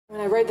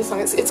I wrote this song,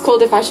 it's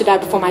called If I Should Die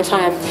Before My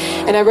Time,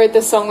 and I wrote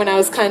this song when I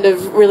was kind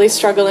of really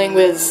struggling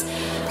with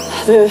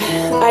the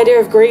idea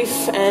of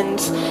grief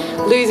and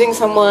losing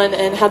someone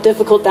and how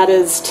difficult that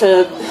is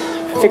to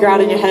figure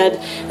out in your head.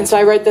 And so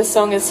I wrote this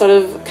song as sort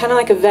of kind of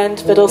like a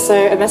vent, but also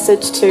a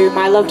message to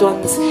my loved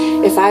ones.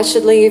 If I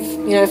should leave,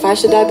 you know, if I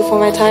should die before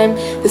my time,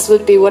 this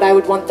would be what I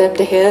would want them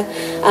to hear.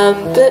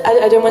 But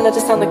I don't want that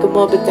to sound like a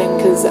morbid thing,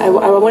 because I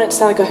want it to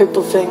sound like a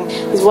hopeful thing.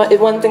 Because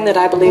one thing that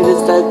I believe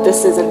is that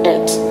this isn't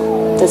it.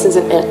 This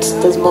isn't it.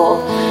 There's more.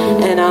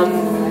 And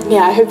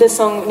yeah, I hope this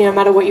song, no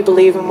matter what you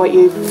believe and what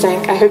you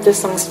think, I hope this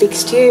song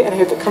speaks to you and I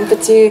hope it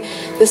comforts you.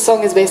 This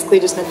song is basically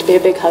just meant to be a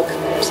big hug.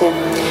 So,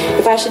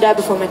 if I should die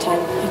before my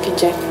time, I can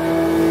enjoy.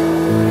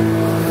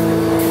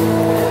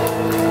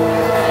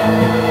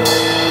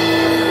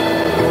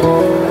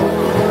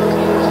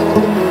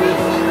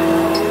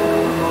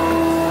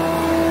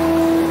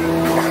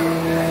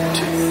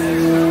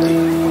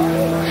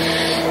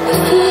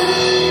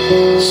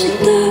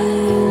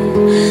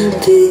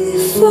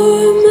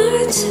 Before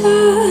my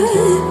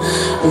time,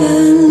 I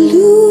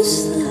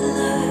lose the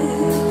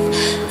life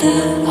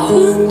that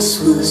once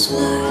was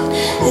mine.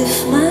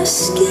 If my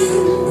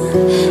skin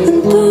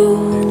and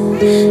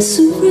bone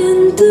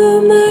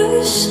surrender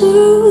my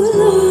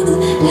soul on a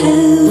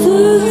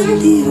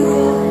heavenly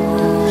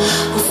road,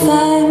 I'll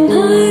find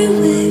my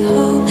way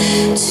home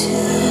to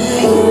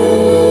you.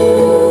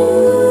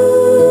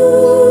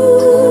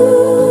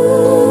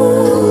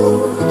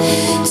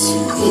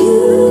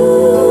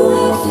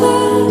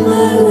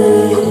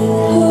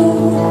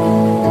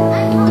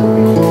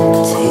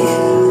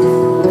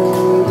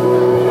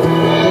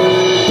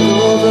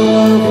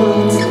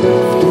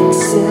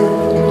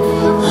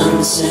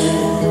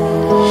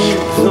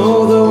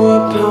 Though there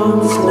were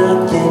paths not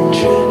yet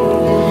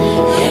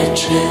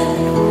tread,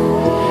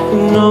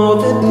 know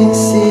that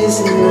this is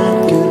not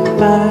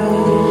goodbye.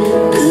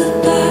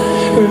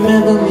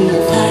 Remember me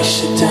if I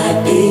should die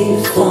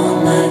before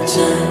my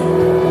time.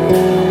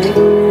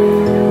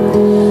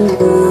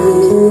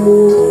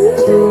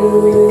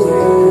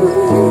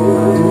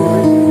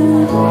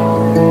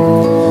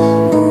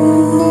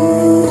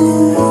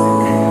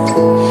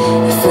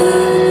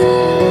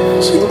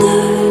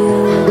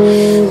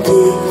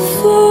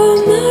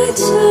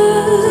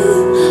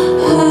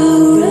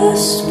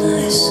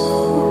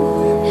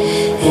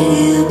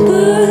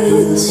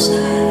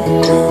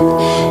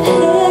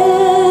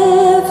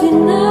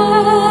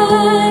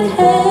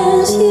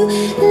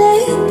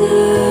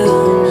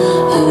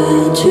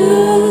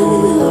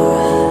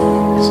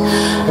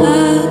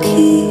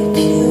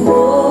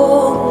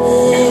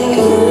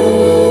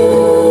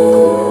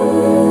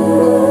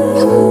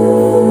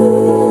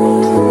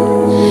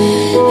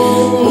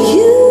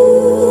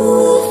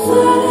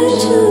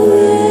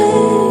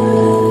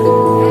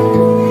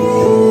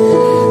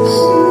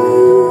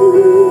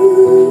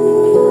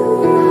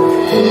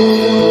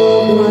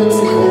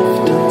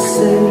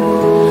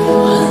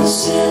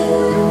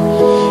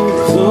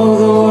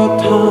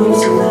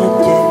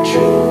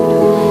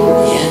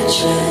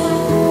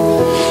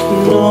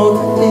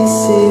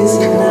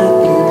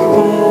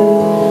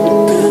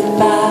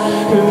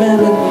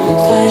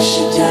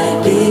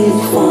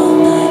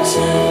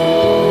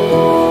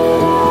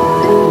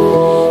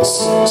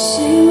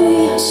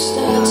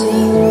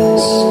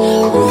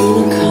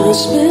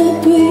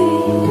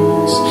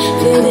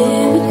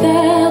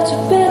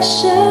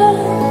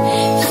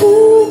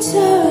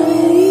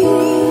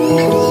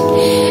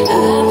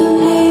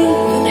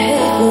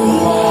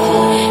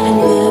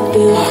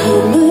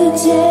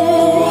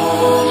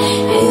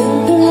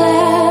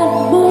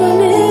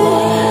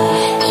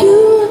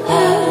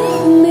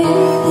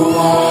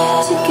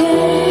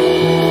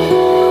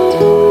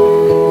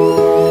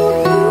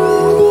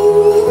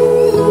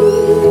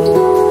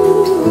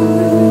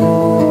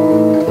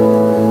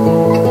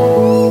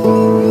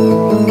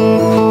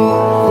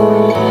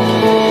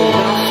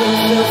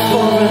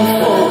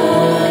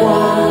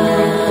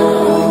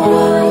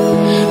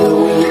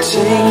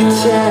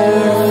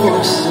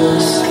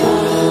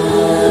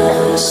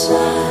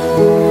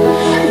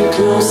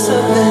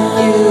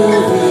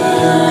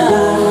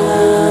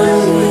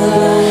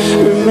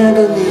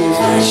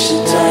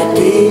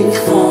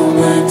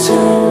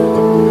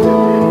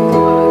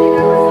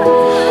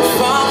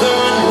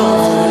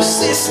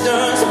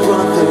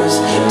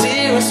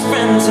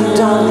 Friends and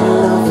darling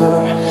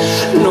lover,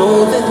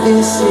 know that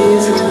this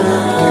is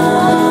not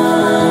goodbye.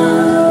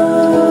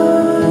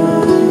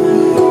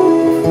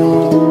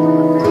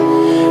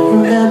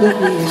 Remember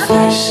me if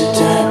I should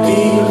die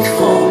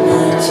before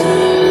my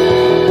time.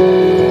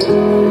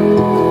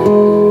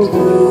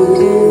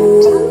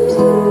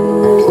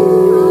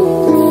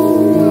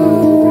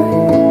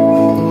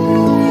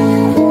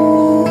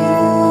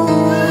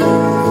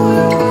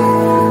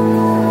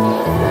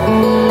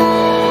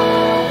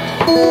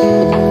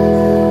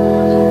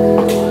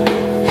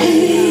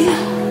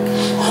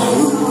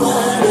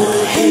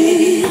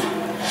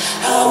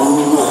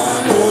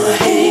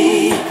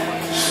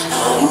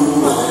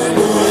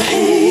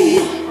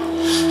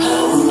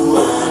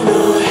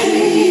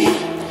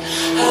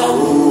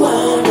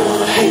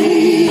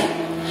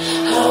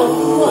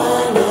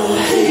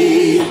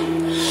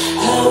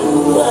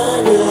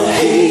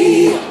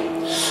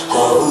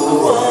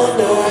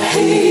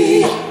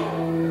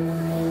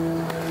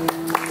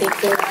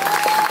 Thank you.